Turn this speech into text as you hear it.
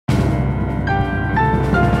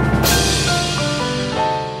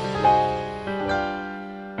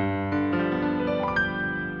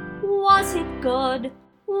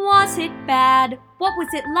Was it bad? What was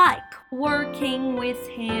it like working with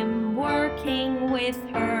him, working with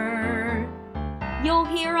her? You'll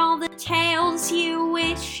hear all the tales you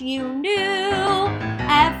wish you knew,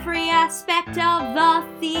 every aspect of the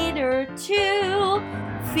theater too.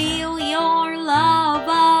 Feel your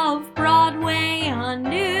love of Broadway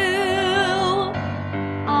anew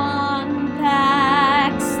on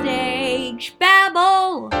Backstage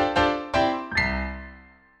Babble.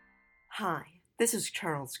 Hi, this is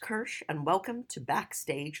Charles Kirsch, and welcome to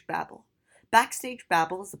Backstage Babble. Backstage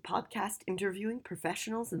Babble is a podcast interviewing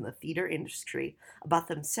professionals in the theater industry about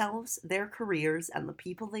themselves, their careers, and the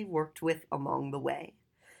people they've worked with along the way.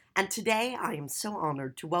 And today I am so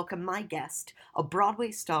honored to welcome my guest, a Broadway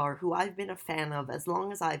star who I've been a fan of as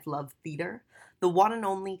long as I've loved theater, the one and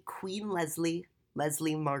only Queen Leslie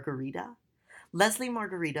Margarita. Leslie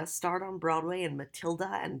Margarita starred on Broadway in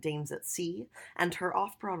Matilda and Dames at Sea, and her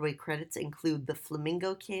off-Broadway credits include The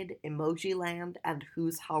Flamingo Kid, Emoji Land, and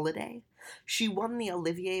Whose Holiday. She won the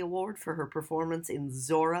Olivier Award for her performance in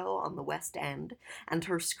Zorro on the West End, and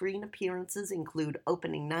her screen appearances include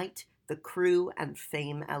Opening Night, The Crew, and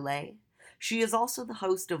Fame LA. She is also the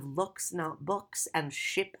host of Looks Not Books and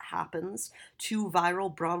Ship Happens, two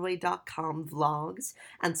viral Broadway.com vlogs,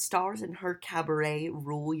 and stars in her cabaret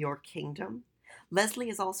Rule Your Kingdom. Leslie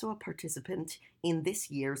is also a participant in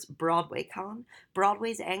this year's BroadwayCon,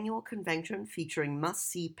 Broadway's annual convention featuring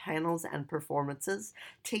must-see panels and performances,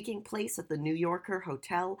 taking place at the New Yorker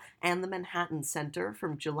Hotel and the Manhattan Center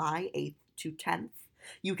from July 8th to 10th.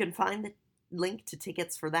 You can find the link to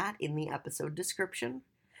tickets for that in the episode description.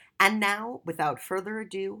 And now, without further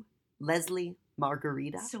ado, Leslie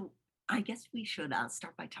Margarita. So I guess we should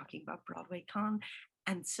start by talking about BroadwayCon.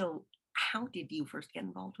 And so how did you first get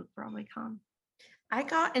involved with BroadwayCon? I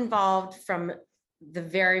got involved from the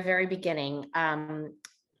very, very beginning.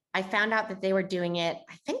 I found out that they were doing it.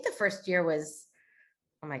 I think the first year was,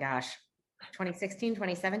 2016,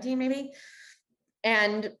 2017, maybe.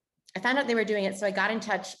 And I found out they were doing it. So I got in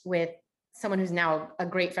touch with someone who's now a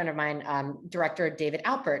great friend of mine, director David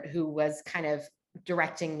Alpert, who was kind of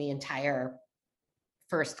directing the entire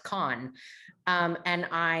first con. And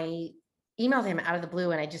I emailed him out of the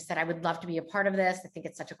blue and I just said, I would love to be a part of this. I think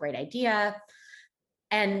it's such a great idea.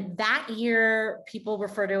 And that year, people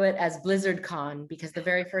refer to it as Blizzard Con because the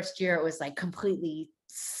very first year it was like completely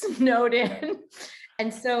snowed in.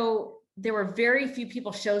 And so there were very few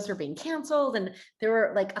people, shows were being canceled. And there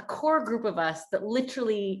were like a core group of us that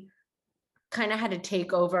literally kind of had to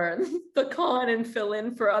take over the con and fill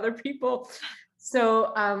in for other people.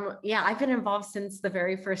 So yeah, I've been involved since the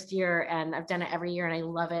very first year and I've done it every year and I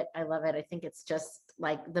love it. I love it. I think it's just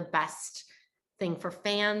like the best thing for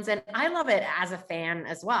fans. And I love it as a fan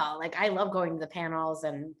as well. Like I love going to the panels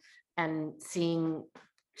and seeing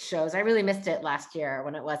shows. I really missed it last year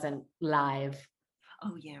when it wasn't live.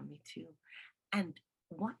 Oh yeah, me too. And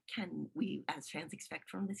what can we as fans expect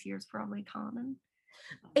from this year's BroadwayCon?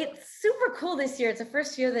 It's super cool this year. It's the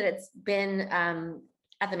first year that it's been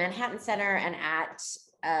at the Manhattan Center and at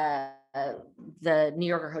the New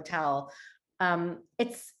Yorker Hotel.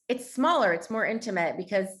 It's smaller, it's more intimate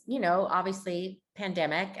because, you know, obviously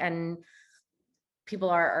pandemic and people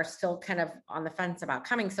are still kind of on the fence about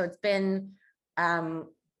coming. So it's been,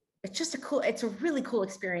 it's a really cool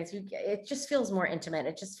experience. It just feels more intimate.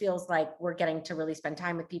 It just feels like we're getting to really spend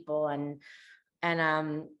time with people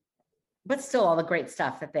but still all the great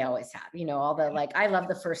stuff that they always have, you know, all the, like, I love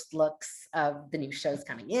the first looks of the new shows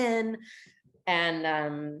coming in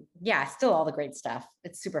and yeah, still all the great stuff.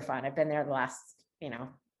 It's super fun. I've been there the last,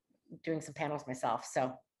 doing some panels myself.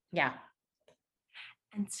 So yeah.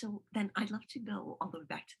 And so then I'd love to go all the way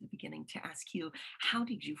back to the beginning to ask you, how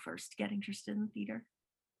did you first get interested in theater?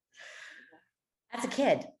 As a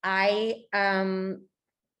kid, I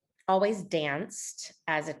always danced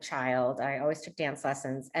as a child. I always took dance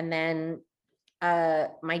lessons. And then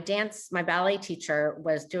my ballet teacher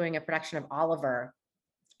was doing a production of Oliver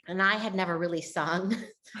and I had never really sung.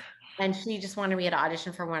 And she just wanted me to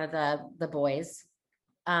audition for one of the boys.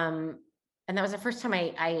 And that was the first time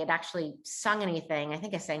I had actually sung anything. I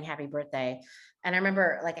think I sang Happy Birthday. And I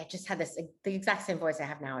remember like, I just had the exact same voice I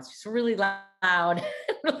have now. It's just really loud.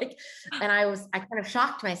 And I kind of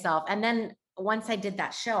shocked myself. And then once I did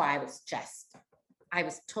that show, I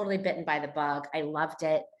was totally bitten by the bug. I loved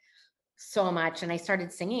it so much. And I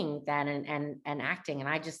started singing then and acting. And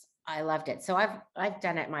I loved it. So I've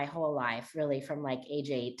done it my whole life, really, from like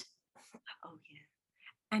age 8. Oh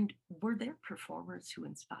yeah. And were there performers who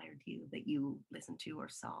inspired you that you listened to or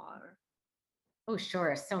saw? Oh,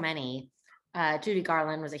 sure. So many. Judy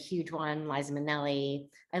Garland was a huge one. Liza Minnelli.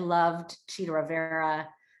 I loved Chita Rivera.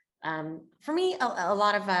 For me, a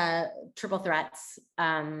lot of triple threats.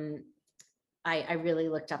 I really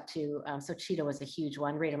looked up to. So Cheetah was a huge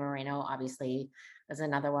one. Rita Moreno, obviously, was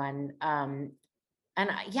another one.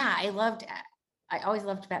 Yeah, I always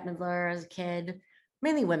loved Bette Midler as a kid,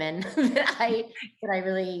 mainly women that I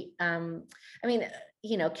really, I mean,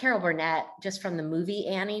 Carol Burnett, just from the movie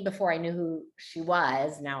Annie, before I knew who she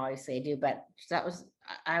was, now obviously I do, but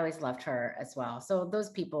I always loved her as well. So those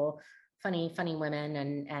people, funny women,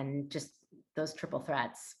 and just those triple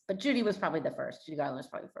threats. But Judy was probably the first. Judy Garland was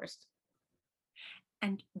probably the first.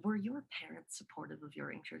 And were your parents supportive of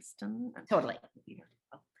your interest in Totally. theater?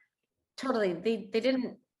 Oh. Totally. They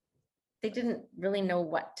didn't really know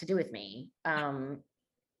what to do with me.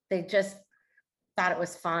 They just thought it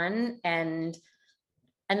was fun, and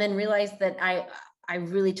then realized that I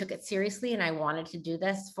really took it seriously and I wanted to do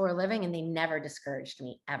this for a living, and they never discouraged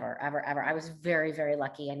me ever, ever, ever. I was very, very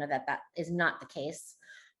lucky. I know that is not the case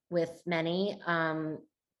with many. But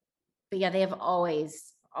yeah, they have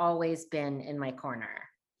always been in my corner,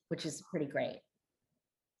 which is pretty great.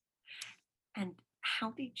 And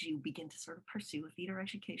how did you begin to sort of pursue a theater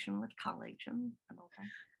education with college and all that?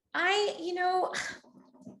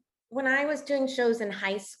 When I was doing shows in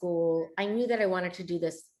high school, I knew that I wanted to do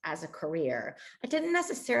this as a career. I didn't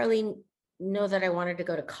necessarily know that I wanted to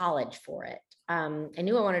go to college for it. I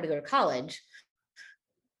knew I wanted to go to college,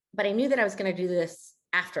 but I knew that I was going to do this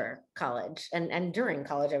after college, and during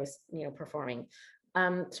college I was, performing.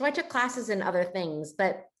 So I took classes in other things,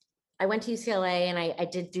 but I went to UCLA and I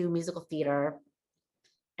did do musical theater,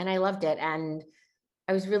 and I loved it. And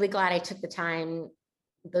I was really glad I took the time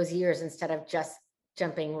those years instead of just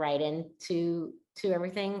jumping right into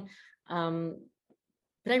everything.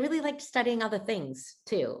 But I really liked studying other things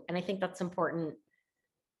too. And I think that's important.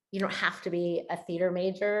 You don't have to be a theater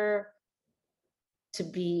major to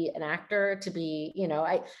be an actor, to be,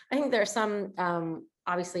 I think there are some,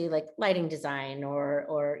 obviously, like lighting design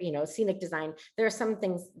or scenic design. There are some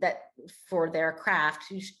things that for their craft,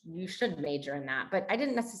 you should major in that. But I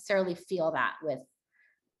didn't necessarily feel that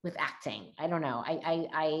with acting. I don't know.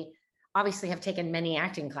 I obviously have taken many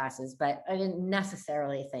acting classes, but I didn't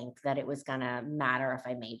necessarily think that it was gonna matter if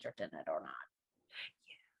I majored in it or not.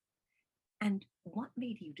 Yeah. And what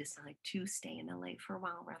made you decide to stay in LA for a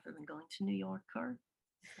while rather than going to New York? Or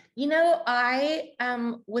I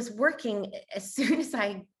was working as soon as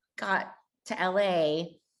I got to LA.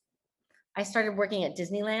 I started working at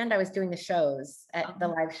Disneyland. I was doing the shows at the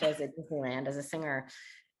live shows at Disneyland as a singer,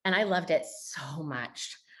 and I loved it so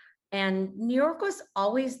much. And New York was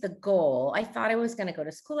always the goal. I thought I was going to go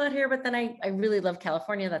to school out here, but then I really love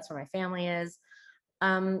California. That's where my family is.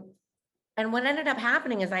 And what ended up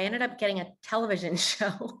happening is I ended up getting a television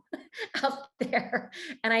show out there,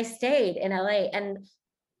 and I stayed in LA. And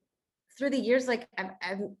through the years, like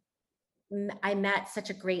I met such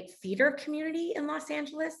a great theater community in Los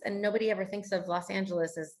Angeles, and nobody ever thinks of Los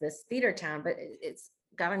Angeles as this theater town, but it's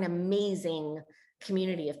got an amazing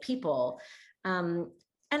community of people.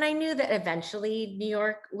 And I knew that eventually New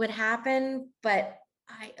York would happen, but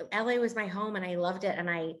LA was my home and I loved it. And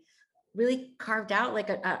I really carved out like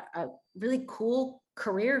a really cool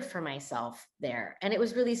career for myself there. And it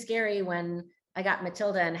was really scary when I got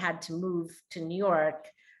Matilda and had to move to New York.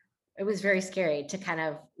 It was very scary to kind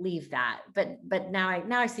of leave that. But now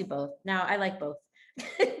I see both. Now I like both.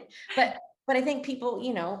 but I think people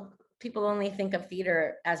only think of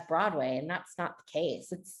theater as Broadway, and that's not the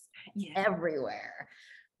case. It's everywhere.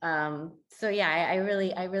 So yeah, I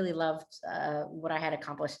really loved what I had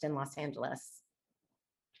accomplished in Los Angeles.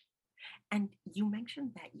 And you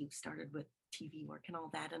mentioned that you started with TV work and all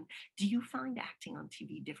that. And do you find acting on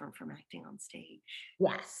TV different from acting on stage?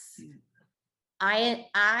 Yes. I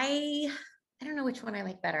don't know which one I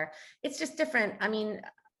like better. It's just different. I mean,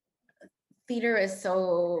 theater is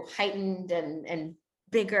so heightened and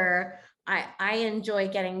bigger. I enjoy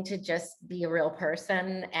getting to just be a real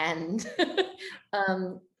person, and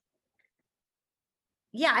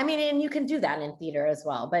yeah, I mean, and you can do that in theater as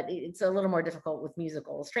well, but it's a little more difficult with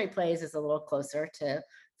musicals. Straight plays is a little closer to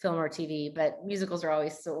film or TV, but musicals are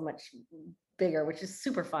always so much bigger, which is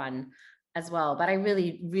super fun as well. But I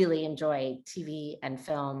really, really enjoy TV and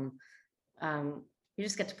film. You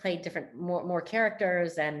just get to play different, more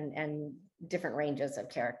characters and different ranges of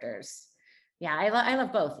characters. Yeah, I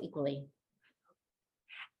love both equally.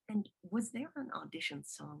 And was there an audition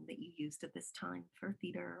song that you used at this time for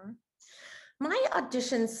theater? My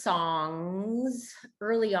audition songs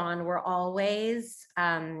early on were always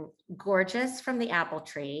Gorgeous from the Apple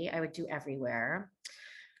Tree. I would do everywhere.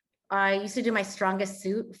 I used to do My Strongest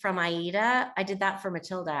Suit from Aida. I did that for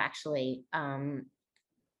Matilda, actually.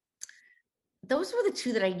 those were the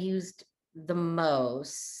two that I used the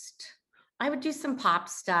most. I would do some pop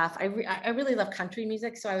stuff. I really love country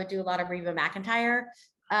music, so I would do a lot of Reba McEntire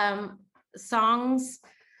songs,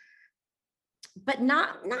 but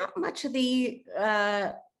not much of the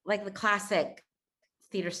like the classic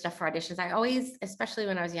theater stuff for auditions. I always, especially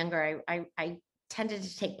when I was younger, I tended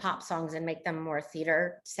to take pop songs and make them more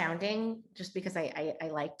theater sounding, just because I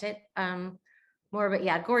liked it more. But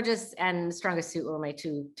yeah, Gorgeous and Strongest Suit were my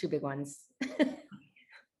two big ones.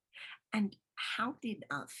 And how did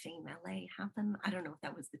Fame LA happen? I don't know if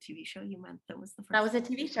that was the TV show you meant. That was the first. That was a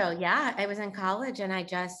TV show. Yeah, I was in college, and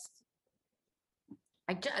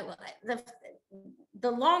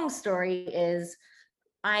the long story is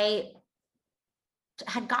I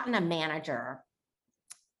had gotten a manager,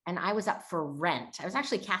 and I was up for Rent. I was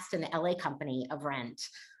actually cast in the LA company of Rent,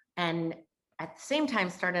 and at the same time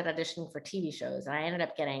started auditioning for TV shows. And I ended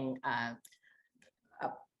up getting a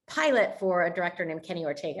pilot for a director named Kenny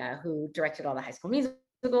Ortega, who directed all the High School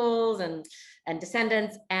Musicals and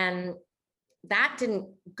Descendants. And that didn't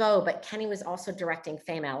go, but Kenny was also directing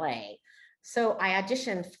Fame LA. So I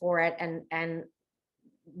auditioned for it and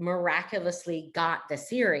miraculously got the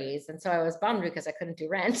series. And so I was bummed because I couldn't do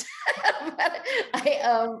Rent. But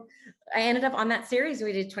I ended up on that series.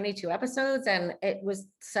 We did 22 episodes, and it was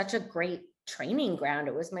such a great training ground.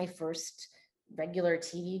 It was my first regular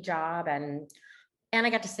TV job, and I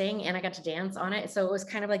got to sing and I got to dance on it. So it was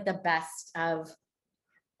kind of like the best of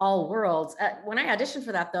all worlds. When I auditioned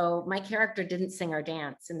for that, though, my character didn't sing or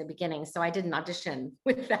dance in the beginning, so I didn't audition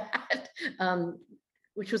with that,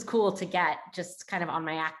 which was cool to get just kind of on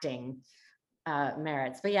my acting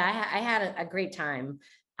merits. But yeah, I had a great time.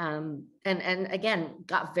 And again,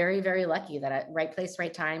 got very, very lucky that at right place,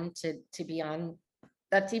 right time to be on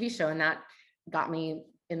that TV show. And that got me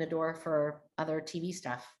in the door for other TV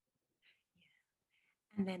stuff.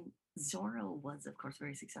 And then Zorro was, of course, a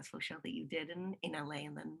very successful show that you did in LA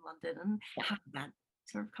and then London. And how did that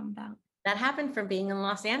sort of come about? That happened from being in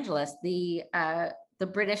Los Angeles. The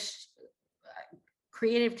British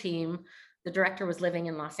creative team, the director was living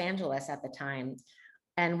in Los Angeles at the time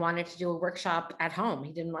and wanted to do a workshop at home.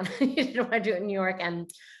 He didn't want to do it in New York,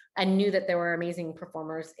 and knew that there were amazing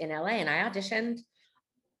performers in LA. And I auditioned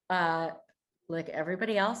like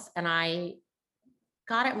everybody else, and I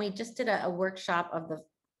got it. And we just did a workshop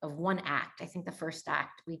of one act. I think the first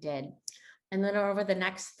act we did. And then over the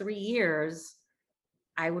next 3 years,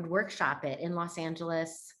 I would workshop it in Los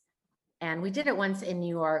Angeles. And we did it once in New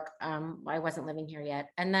York. I wasn't living here yet.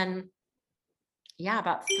 And then, yeah,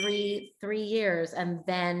 about three years. And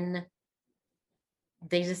then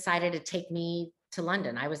they decided to take me to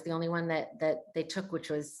London. I was the only one that they took, which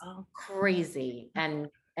was crazy and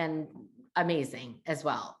amazing as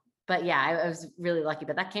well. But yeah, I was really lucky.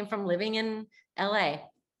 But that came from living in LA.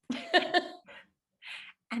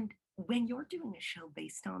 And when you're doing a show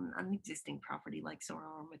based on an existing property like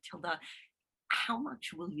Zorro or Matilda, how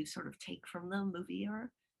much will you sort of take from the movie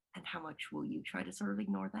and how much will you try to sort of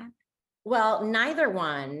ignore that? Well, neither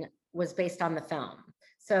one was based on the film.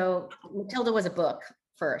 So Matilda was a book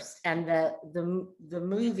first, and the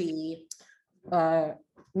movie,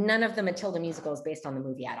 none of the Matilda musical is based on the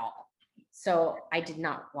movie at all. So I did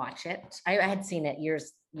not watch it. I had seen it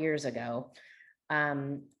years ago.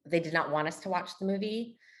 They did not want us to watch the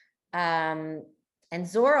movie. And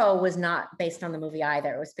Zorro was not based on the movie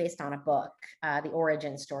either. It was based on a book, the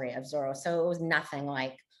origin story of Zorro. So it was nothing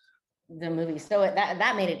like the movie. So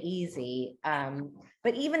that made it easy.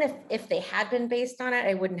 But even if they had been based on it,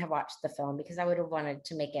 I wouldn't have watched the film because I would have wanted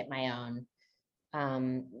to make it my own.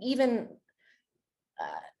 Even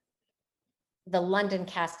the London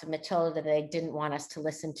cast of Matilda, they didn't want us to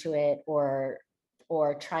listen to it or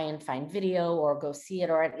try and find video or go see it,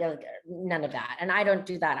 or none of that. And I don't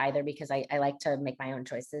do that either because I like to make my own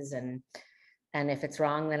choices, and if it's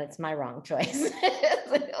wrong, then it's my wrong choice.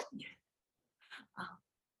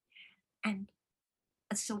 And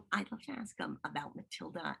so I'd love to ask about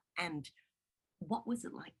Matilda, and what was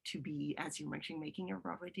it like to be, as you mentioned, making your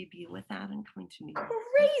Broadway debut with that and coming to New York?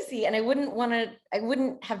 Crazy. And I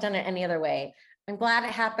wouldn't have done it any other way. I'm glad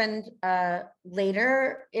it happened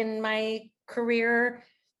later in my career.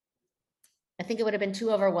 I think it would have been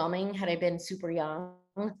too overwhelming had I been super young.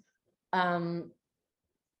 I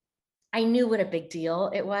knew what a big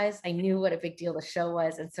deal it was. I knew what a big deal the show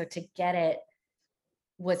was. And so to get it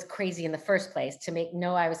was crazy in the first place, to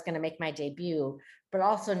know I was going to make my debut, but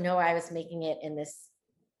also know I was making it in this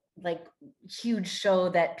like huge show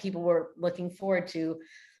that people were looking forward to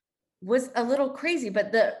was a little crazy.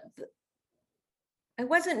 But I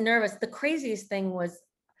wasn't nervous. The craziest thing was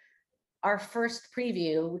our first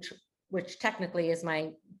preview, which which technically is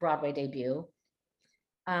my Broadway debut.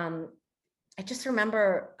 I just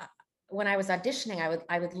remember when I was auditioning,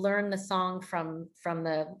 I would learn the song from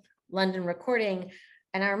the London recording,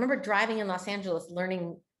 and I remember driving in Los Angeles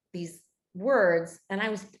learning these words, and I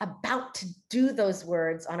was about to do those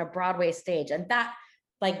words on a Broadway stage, and that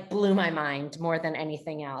like blew my mind more than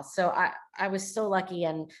anything else. So I was so lucky,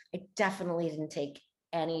 and I definitely didn't take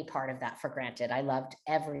any part of that for granted. I loved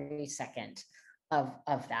every second of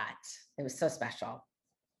that. It was so special.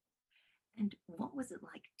 And what was it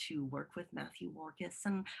like to work with Matthew Warchus?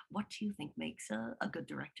 And what do you think makes a good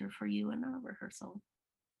director for you in a rehearsal?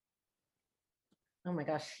 Oh my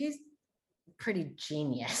gosh, he's pretty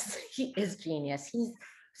genius. He is genius. He's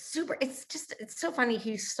super, it's so funny.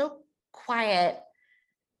 He's so quiet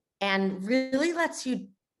and really lets you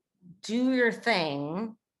do your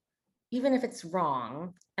thing, even if it's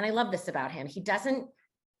wrong. And I love this about him. He doesn't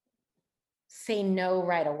say no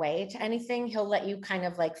right away to anything. He'll let you kind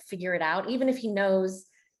of like figure it out, even if he knows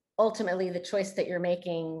ultimately the choice that you're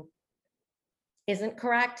making isn't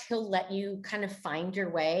correct. He'll let you kind of find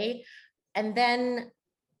your way. And then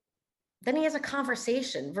he has a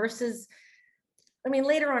conversation versus, I mean,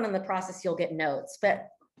 later on in the process, you'll get notes, but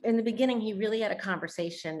in the beginning, he really had a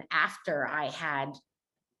conversation after I had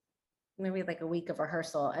maybe like a week of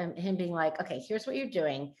rehearsal, and him being like, okay, here's what you're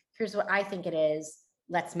doing. Here's what I think it is.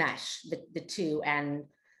 Let's mesh the two. And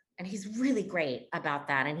he's really great about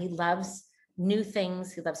that. And he loves new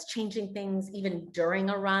things. He loves changing things, even during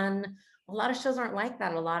a run. A lot of shows aren't like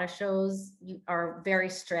that. A lot of shows are very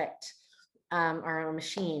strict, are a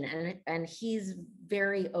machine. And he's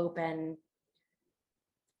very open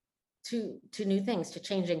to new things, to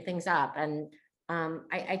changing things up. And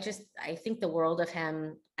I think the world of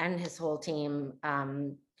him and his whole team.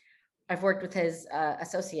 I've worked with his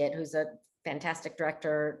associate, who's a fantastic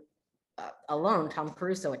director alone, Tom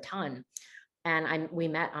Caruso, a ton. And we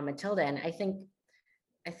met on Matilda. And I think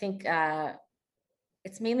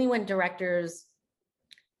it's mainly when directors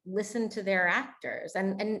listen to their actors,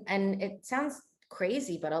 and it sounds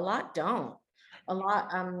crazy, but a lot don't. A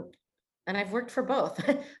lot, and I've worked for both.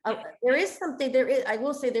 I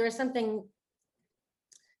will say there is something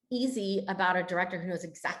easy about a director who knows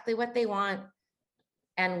exactly what they want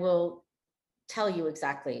and will tell you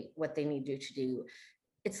exactly what they need you to do.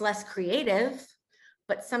 It's less creative,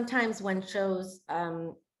 but sometimes when shows,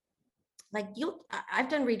 I've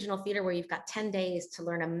done regional theater where you've got 10 days to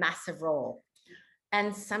learn a massive role.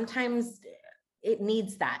 And sometimes it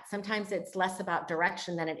needs that. Sometimes it's less about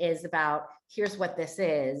direction than it is about, here's what this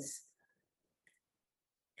is.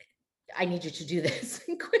 I need you to do this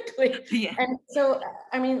quickly. Yeah. And so,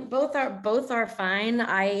 I mean, both are fine.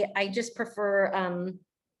 I just prefer,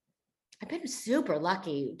 I've been super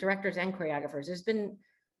lucky, directors and choreographers. There's been,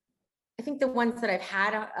 I think the ones that I've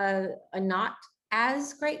had a not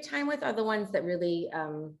as great time with are the ones that really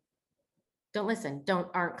don't listen,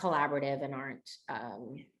 aren't collaborative, and aren't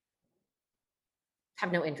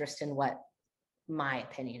have no interest in what my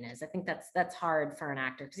opinion is. I think that's hard for an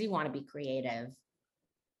actor because you want to be creative.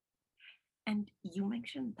 And you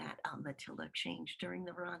mentioned that Matilda changed during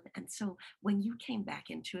the run. And so when you came back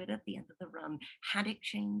into it at the end of the run, had it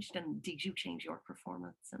changed? And did you change your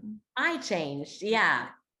performance? And I changed, yeah.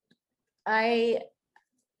 I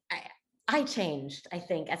changed, I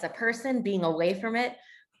think, as a person, being away from it.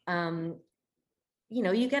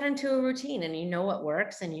 You get into a routine and you know what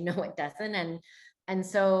works and you know what doesn't. And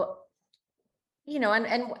so,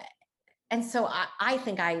 and so I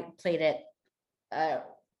think I played it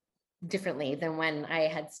differently than when I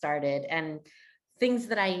had started, and things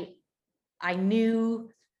that I knew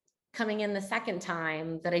coming in the second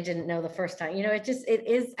time that I didn't know the first time. It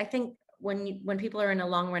is, I think when people are in a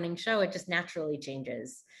long running show, it just naturally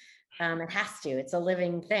changes. It has to, it's a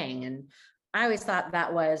living thing. And I always thought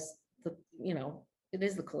that was it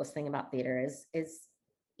is the coolest thing about theater is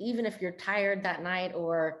even if you're tired that night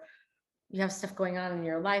or you have stuff going on in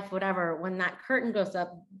your life, whatever, when that curtain goes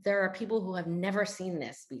up, there are people who have never seen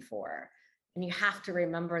this before. And you have to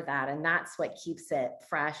remember that. And that's what keeps it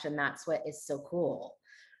fresh. And that's what is so cool.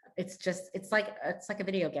 It's like a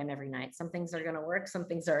video game every night. Some things are going to work. Some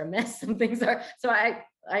things are a miss. Some things are. So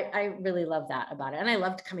I really love that about it. And I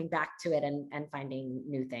loved coming back to it and finding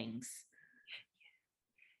new things.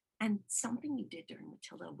 And something you did during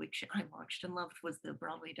Matilda, which I watched and loved, was the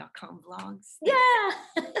Broadway.com vlogs. Yeah.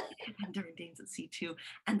 And during Danes at Sea too.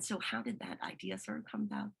 And so how did that idea sort of come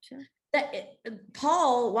about?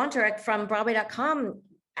 Paul Wontorek from Broadway.com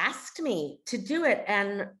asked me to do it.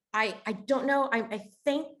 And I don't know, I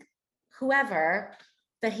think whoever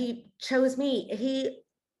that he chose me,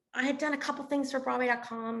 I had done a couple things for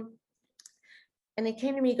Broadway.com. and he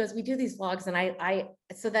came to me, he goes, we do these vlogs. And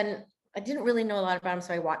so then I didn't really know a lot about him.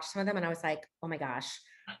 So I watched some of them and I was like, oh my gosh,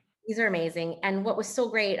 these are amazing. And what was so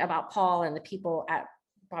great about Paul and the people at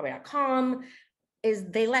Broadway.com is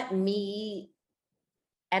they let me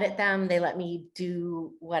edit them. They let me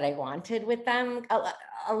do what I wanted with them.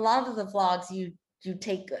 A lot of the vlogs, you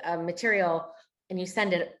take material and you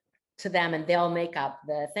send it to them and they'll make up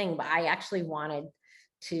the thing. But I actually wanted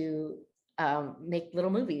to make little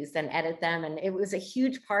movies and edit them. And it was a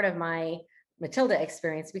huge part of my Matilda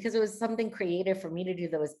experience because it was something creative for me to do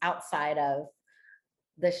that was outside of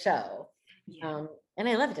the show. Yeah. And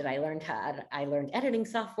I loved it. I learned editing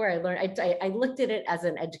software. I looked at it as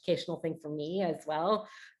an educational thing for me as well.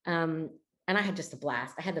 And I had just a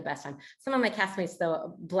blast. I had the best time. Some of my castmates,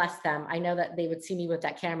 though, bless them, I know that they would see me with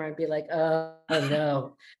that camera and be like, oh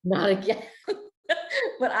no, not again.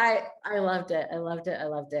 But I loved it. I loved it. I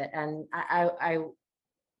loved it. And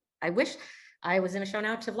I wish I was in a show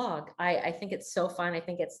now to vlog. I think it's so fun. I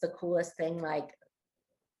think it's the coolest thing. Like,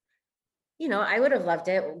 you know, I would have loved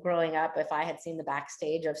it growing up if I had seen the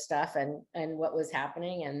backstage of stuff and what was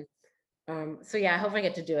happening. And so yeah, I hope I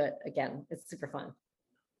get to do it again. It's super fun.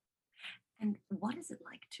 And what is it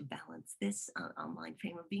like to balance this online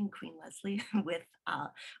fame of being Queen Leslie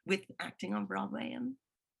with acting on Broadway? And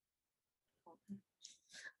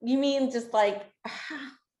You mean just like,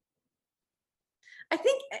 I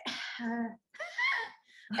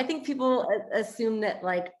think people assume that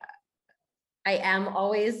like I am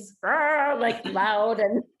always like loud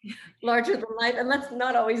and larger than life, and that's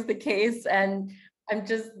not always the case. And I'm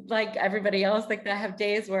just like everybody else. Like I have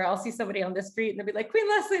days where I'll see somebody on the street and they'll be like, Queen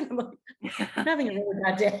Leslie, and I'm like, I'm having a really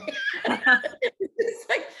bad day. It's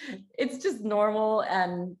like it's just normal,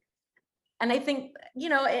 and I think, you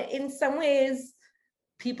know, in some ways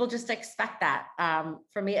people just expect that.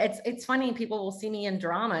 For me, it's funny. People will see me in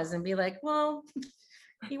dramas and be like, well,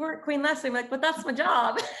 you weren't Queen Leslie. I'm like, but that's my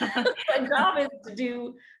job. My job is to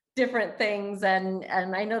do different things. And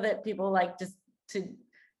I know that people like just to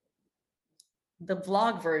the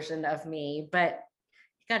vlog version of me, but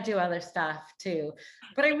you got to do other stuff too.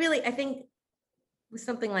 But I think with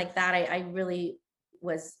something like that, I really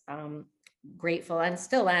was grateful and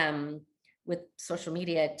still am with social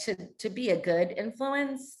media to be a good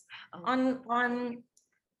influence on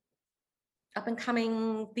up and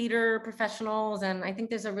coming theater professionals. And I think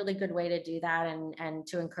there's a really good way to do that and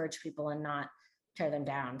to encourage people and not tear them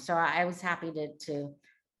down. So I was happy to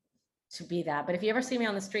be that. But if you ever see me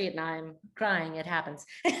on the street and I'm crying, it happens.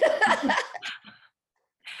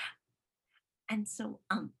 And so,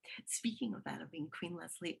 speaking of that, of being Queen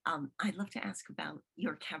Leslie, I'd love to ask about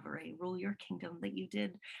your cabaret, Rule Your Kingdom, that you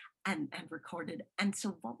did and recorded. And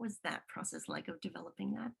so what was that process like of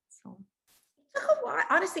developing that? So It took a while.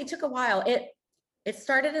 Honestly, it took a while. It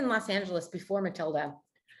started in Los Angeles before Matilda.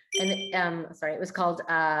 And it was called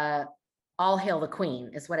All Hail the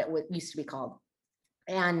Queen is what it used to be called.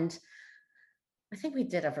 And I think we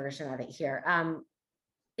did a version of it here.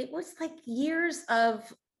 It was like years of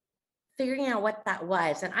figuring out what that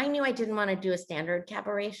was. And I knew I didn't want to do a standard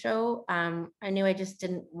cabaret show. I knew I just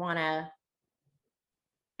didn't want to,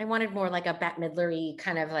 I wanted more like a Bette Midler-y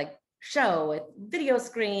kind of like show with video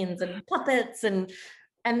screens and puppets. And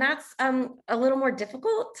that's a little more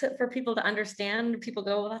difficult for people to understand. People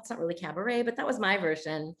go, well, that's not really cabaret, but that was my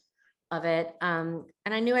version of it. And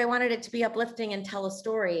I knew I wanted it to be uplifting and tell a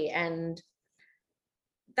story. And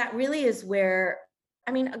that really is where,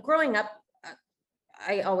 I mean, growing up,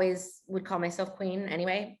 I always would call myself Queen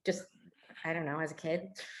anyway, just, I don't know, as a kid.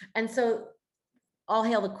 And so All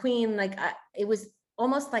Hail the Queen, like it was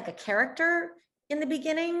almost like a character in the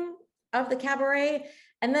beginning of the cabaret.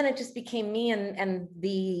 And then it just became me, and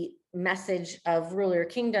the message of Rule Your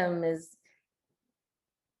Kingdom is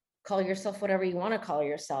call yourself whatever you want to call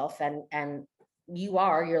yourself. And you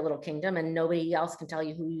are your little kingdom, and nobody else can tell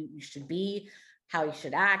you who you should be, how you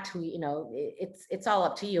should act, who, you know, it's all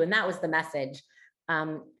up to you. And that was the message.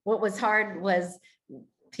 What was hard was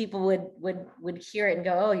people would hear it and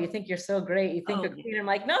go, oh, you think you're so great, you think you're queen. I'm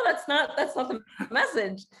like, no, that's not the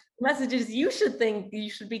message. The message is you should think you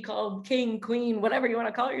should be called king, queen, whatever you want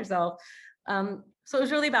to call yourself. So it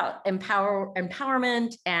was really about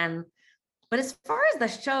empowerment. But as far as the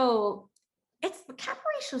show,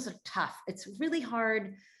 cabaret shows are tough. It's really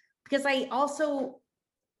hard because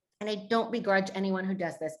and I don't begrudge anyone who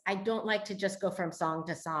does this, I don't like to just go from song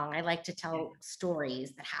to song. I like to tell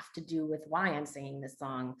stories that have to do with why I'm singing this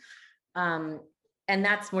song. And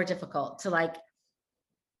that's more difficult to like,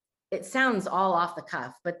 it sounds all off the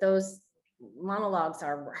cuff, but those monologues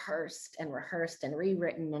are rehearsed and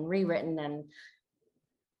rewritten. And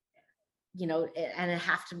and I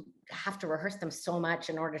have to rehearse them so much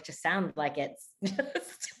in order to sound like it's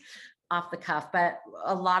just off the cuff. But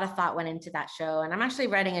a lot of thought went into that show, and I'm actually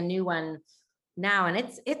writing a new one now, and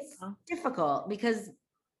it's difficult because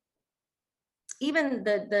even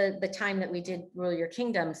the time that we did Rule Your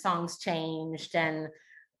Kingdom, songs changed, and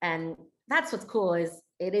that's what's cool is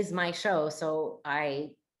it is my show, so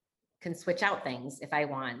I can switch out things if I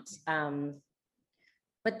want.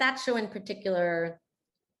 But that show in particular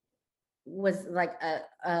was like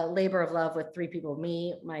a labor of love with three people: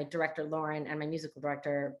 me, my director Lauren, and my musical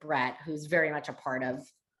director Brett, who's very much a part of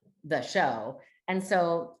the show. And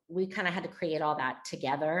so we kind of had to create all that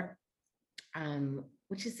together,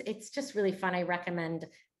 it's just really fun. I recommend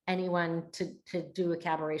anyone to do a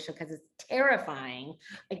cabaret show because it's terrifying.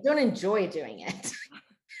 I don't enjoy doing it.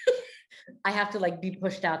 I have to like be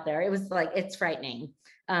pushed out there. It was like, it's frightening.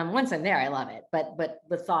 Once I'm there, I love it, but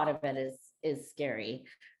the thought of it is scary.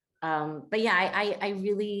 But yeah,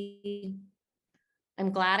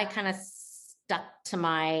 I'm glad I kind of stuck to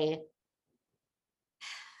my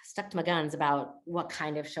guns about what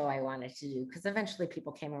kind of show I wanted to do, because eventually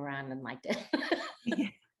people came around and liked it. Yeah.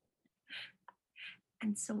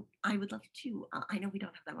 And so I would love to, I know we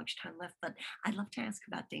don't have that much time left, but I'd love to ask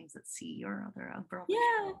about Dames at Sea, your other Broadway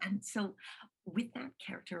show. And so with that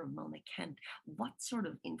character of Mona Kent, what sort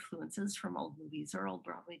of influences from old movies or old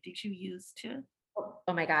Broadway did you use to?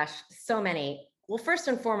 Oh my gosh, so many. Well, first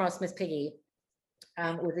and foremost, Miss Piggy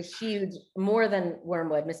was a huge, more than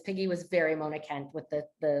Wormwood. Miss Piggy was very Mona Kent with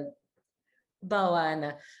the boa and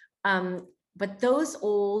the, but those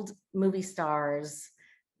old movie stars,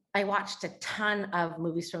 I watched a ton of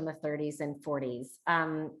movies from the 30s and 40s.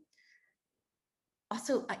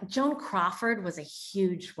 Also, Joan Crawford was a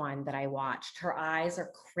huge one that I watched. Her eyes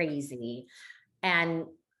are crazy. And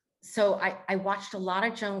so I watched a lot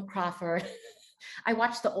of Joan Crawford. I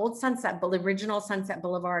watched the old original Sunset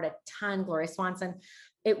Boulevard a ton, Gloria Swanson,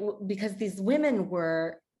 because these women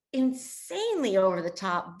were insanely over the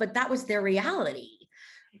top, but that was their reality.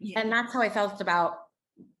 Yeah. And that's how I felt about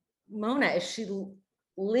Mona, is she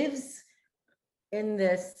lives in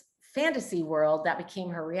this fantasy world that became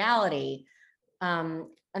her reality. And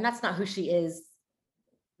that's not who she is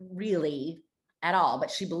really at all, but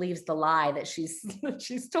she believes the lie that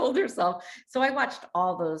she's told herself. So I watched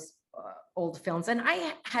all those old films, and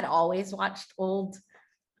I had always watched old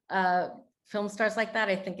film stars like that.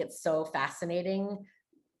 I think it's so fascinating.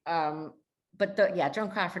 But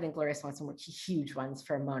Joan Crawford and Gloria Swanson were huge ones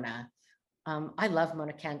for Mona. I love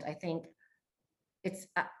Mona Kent. I think it's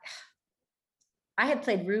I had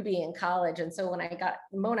played Ruby in college, and so when I got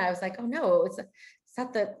Mona, I was like, oh no, is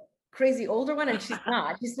that the crazy older one? And she's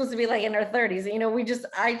not. She's supposed to be like in her 30s.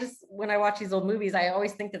 I just when I watch these old movies, I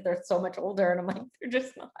always think that they're so much older, and I'm like, they're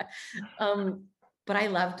just not. But I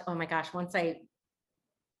loved, oh my gosh, once I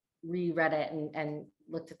reread it and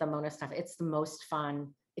looked at the Mona stuff, it's the most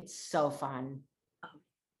fun. It's so fun.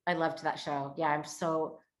 I loved that show. Yeah, I'm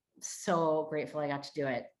so grateful I got to do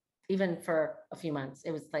it, even for a few months.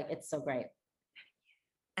 It was like, it's so great.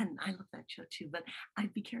 And I love that show too, but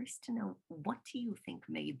I'd be curious to know, what do you think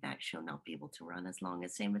made that show not be able to run as long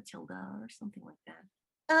as, say, Matilda or something like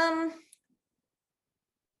that?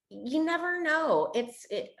 You never know. It's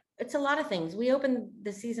a lot of things. We opened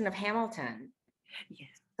the season of Hamilton. Yes.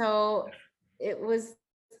 So it was,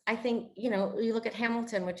 I think, you look at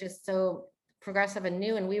Hamilton, which is so progressive and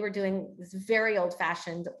new, and we were doing this very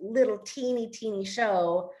old-fashioned little teeny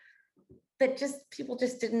show that people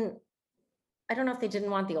just didn't, I don't know if they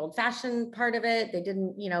didn't want the old-fashioned part of it. They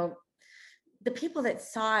didn't, the people that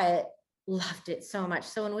saw it loved it so much.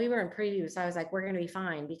 So when we were in previews, I was like, we're going to be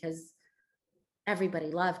fine, because everybody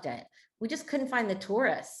loved it. We just couldn't find the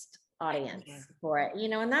tourist audience for it,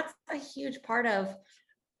 and that's a huge part of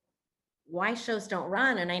why shows don't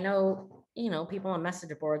run. And I know, people on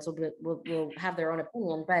message boards will have their own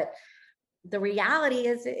opinion, but the reality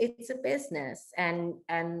is it's a business, and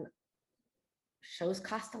shows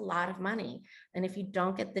cost a lot of money. And if you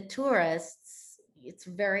don't get the tourists, it's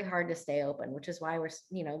very hard to stay open, which is why we're,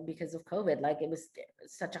 because of COVID, like it was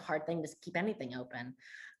such a hard thing to keep anything open.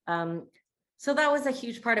 So that was a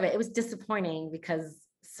huge part of it. It was disappointing because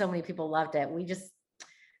so many people loved it. We just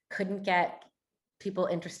couldn't get people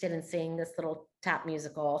interested in seeing this little tap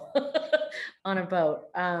musical on a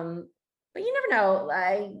boat. But you never know.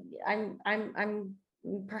 I'm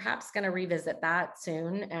perhaps going to revisit that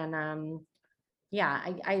soon. And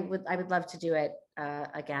I would love to do it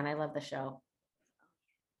again. I love the show.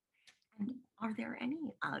 And are there any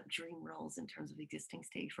dream roles in terms of existing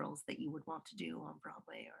stage roles that you would want to do on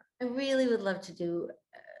Broadway? Or I really would love to do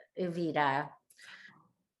Evita.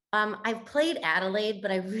 I've played Adelaide,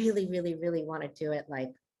 but I really, really, really want to do it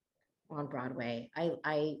like on Broadway.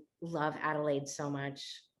 I love Adelaide so much.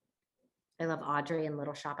 I love Audrey in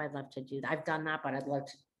Little Shop. I'd love to do that. I've done that, but I'd love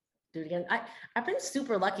to do it again. I've been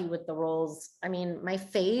super lucky with the roles. I mean, my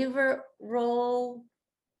favorite role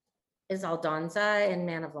is Aldonza in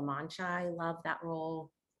Man of La Mancha. I love that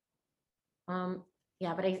role.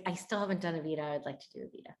 Yeah, but I still haven't done Evita. I'd like to do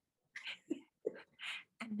Evita.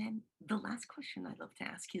 And then the last question I'd love to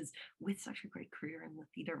ask is, with such a great career in the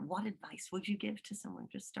theater, what advice would you give to someone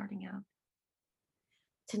just starting out?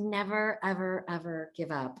 To never, ever, ever give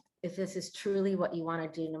up. If this is truly what you want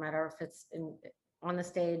to do, no matter if it's on the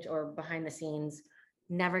stage or behind the scenes,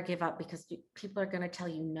 never give up, because people are going to tell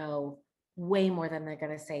you no way more than they're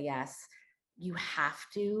going to say yes. You have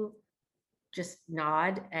to just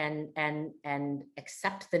nod and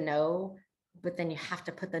accept the no, but then you have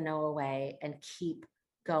to put the no away and keep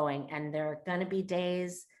going. And there are going to be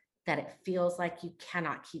days that it feels like you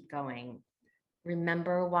cannot keep going.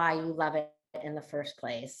 Remember why you love it in the first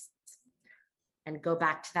place, and go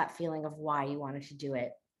back to that feeling of why you wanted to do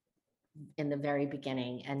it in the very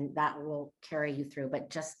beginning, and that will carry you through. But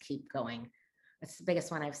just keep going. It's the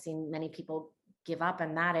biggest one. I've seen many people give up,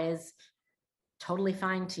 and that is totally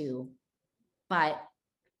fine too, but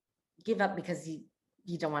give up because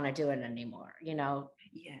you don't want to do it anymore. Yeah.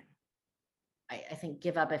 I think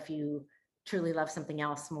give up if you truly love something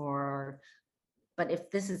else more, but if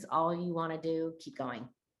this is all you want to do, keep going.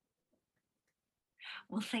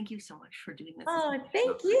 Well, thank you so much for doing this. Oh,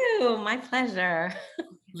 thank you. My pleasure.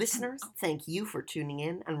 Listeners, thank you for tuning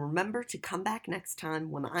in, and remember to come back next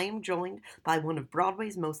time when I am joined by one of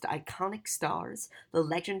Broadway's most iconic stars, the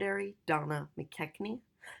legendary Donna McKechnie.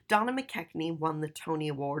 Donna McKechnie won the Tony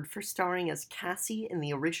Award for starring as Cassie in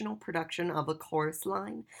the original production of A Chorus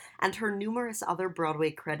Line, and her numerous other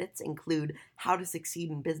Broadway credits include How to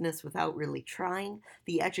Succeed in Business Without Really Trying,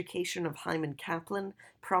 The Education of Hyman Kaplan,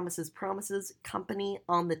 Promises, Promises, Company,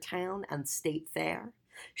 On the Town, and State Fair.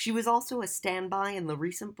 She was also a standby in the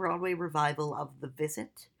recent Broadway revival of The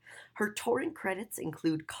Visit. Her touring credits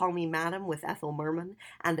include Call Me Madam with Ethel Merman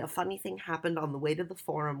and A Funny Thing Happened on the Way to the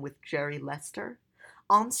Forum with Jerry Lester.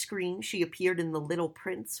 On screen, she appeared in The Little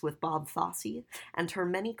Prince with Bob Fosse, and her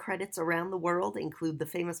many credits around the world include the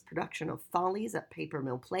famous production of Follies at Paper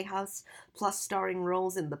Mill Playhouse, plus starring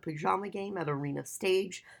roles in The Pajama Game at Arena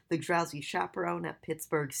Stage, The Drowsy Chaperone at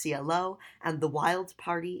Pittsburgh CLO, and The Wild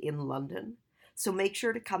Party in London. So make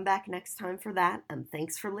sure to come back next time for that, and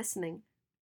thanks for listening.